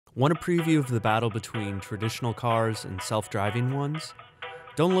Want a preview of the battle between traditional cars and self-driving ones?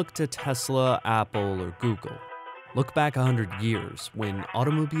 Don't look to Tesla, Apple, or Google. Look back 100 years when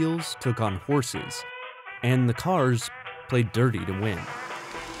automobiles took on horses, and the cars played dirty to win.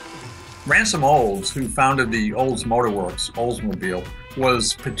 Ransom Olds, who founded the Olds Motor Works, Oldsmobile,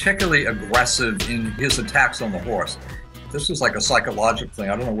 was particularly aggressive in his attacks on the horse. This was like a psychological thing.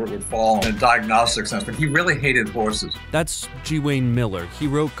 I don't know where it would fall in a diagnostic sense, but he really hated horses. That's G. Wayne Miller. He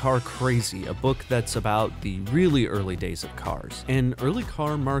wrote Car Crazy, a book that's about the really early days of cars. And early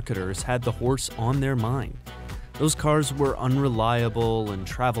car marketers had the horse on their mind. Those cars were unreliable and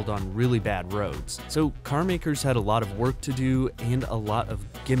traveled on really bad roads. So car makers had a lot of work to do and a lot of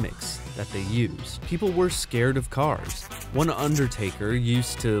gimmicks that they used. People were scared of cars. One undertaker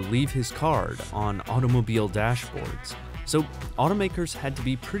used to leave his card on automobile dashboards. So automakers had to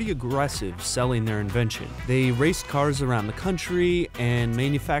be pretty aggressive selling their invention. They raced cars around the country, and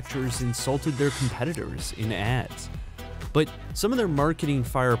manufacturers insulted their competitors in ads. But some of their marketing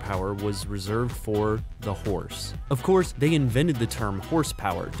firepower was reserved for the horse. Of course, they invented the term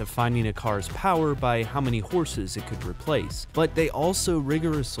horsepower, defining a car's power by how many horses it could replace. But they also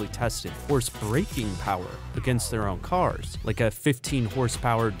rigorously tested horse braking power against their own cars, like a 15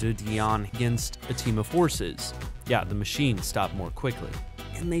 horsepower de Dion against a team of horses. Yeah, the machine stopped more quickly.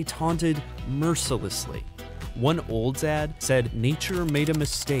 And they taunted mercilessly. One Olds ad said nature made a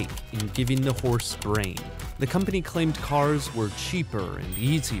mistake in giving the horse brain. The company claimed cars were cheaper and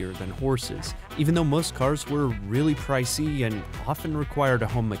easier than horses, even though most cars were really pricey and often required a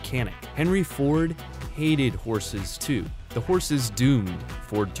home mechanic. Henry Ford hated horses too. The horse is doomed,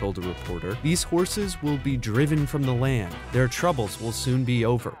 Ford told a reporter. These horses will be driven from the land. Their troubles will soon be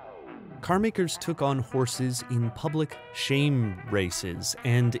over. Carmakers took on horses in public shame races,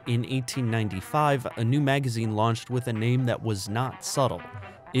 and in 1895, a new magazine launched with a name that was not subtle.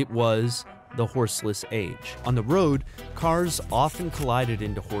 It was The Horseless Age. On the road, cars often collided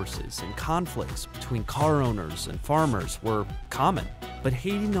into horses, and conflicts between car owners and farmers were common. But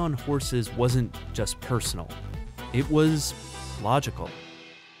hating on horses wasn't just personal. It was logical.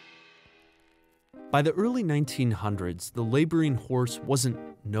 By the early 1900s, the laboring horse wasn't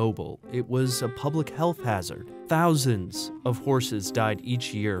noble. It was a public health hazard. Thousands of horses died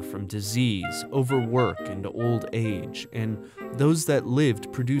each year from disease, overwork, and old age, and those that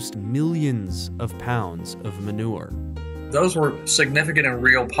lived produced millions of pounds of manure. Those were significant and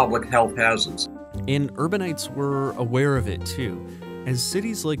real public health hazards. And urbanites were aware of it too. As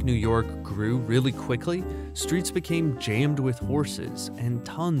cities like New York grew really quickly, streets became jammed with horses and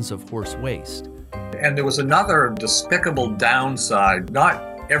tons of horse waste. And there was another despicable downside. Not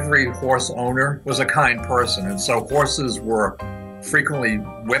every horse owner was a kind person, and so horses were frequently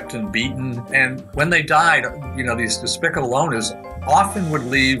whipped and beaten. And when they died, these despicable owners often would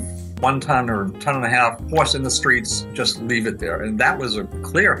leave 1 ton or 1.5 tons horse in the streets, just leave it there. And that was a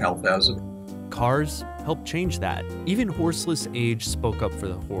clear health hazard. Cars helped change that. Even Horseless Age spoke up for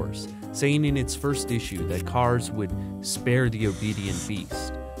the horse, saying in its first issue that cars would spare the obedient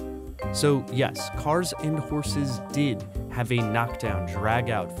beast. So yes, cars and horses did have a knockdown,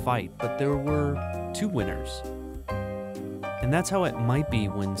 drag-out fight, but there were 2 winners. And that's how it might be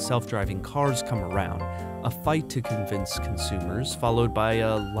when self-driving cars come around, a fight to convince consumers, followed by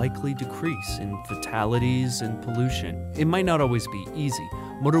a likely decrease in fatalities and pollution. It might not always be easy.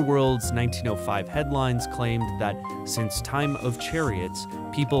 Motorworld's 1905 headlines claimed that since time of chariots,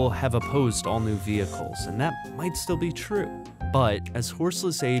 people have opposed all new vehicles, and that might still be true. But as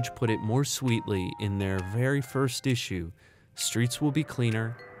Horseless Age put it more sweetly in their very first issue, streets will be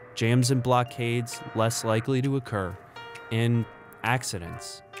cleaner, jams and blockades less likely to occur, and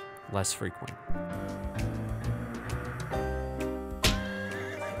accidents less frequent.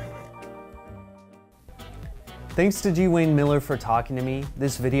 Thanks to G. Wayne Miller for talking to me.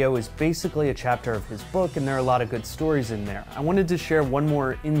 This video is basically a chapter of his book, and there are a lot of good stories in there. I wanted to share one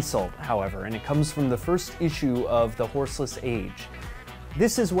more insult, however, and it comes from the first issue of The Horseless Age.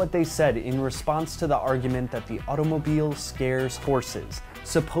 This is what they said in response to the argument that the automobile scares horses.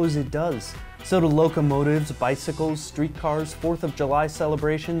 Suppose it does. So do locomotives, bicycles, streetcars, 4th of July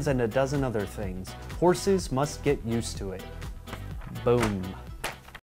celebrations, and a dozen other things. Horses must get used to it. Boom.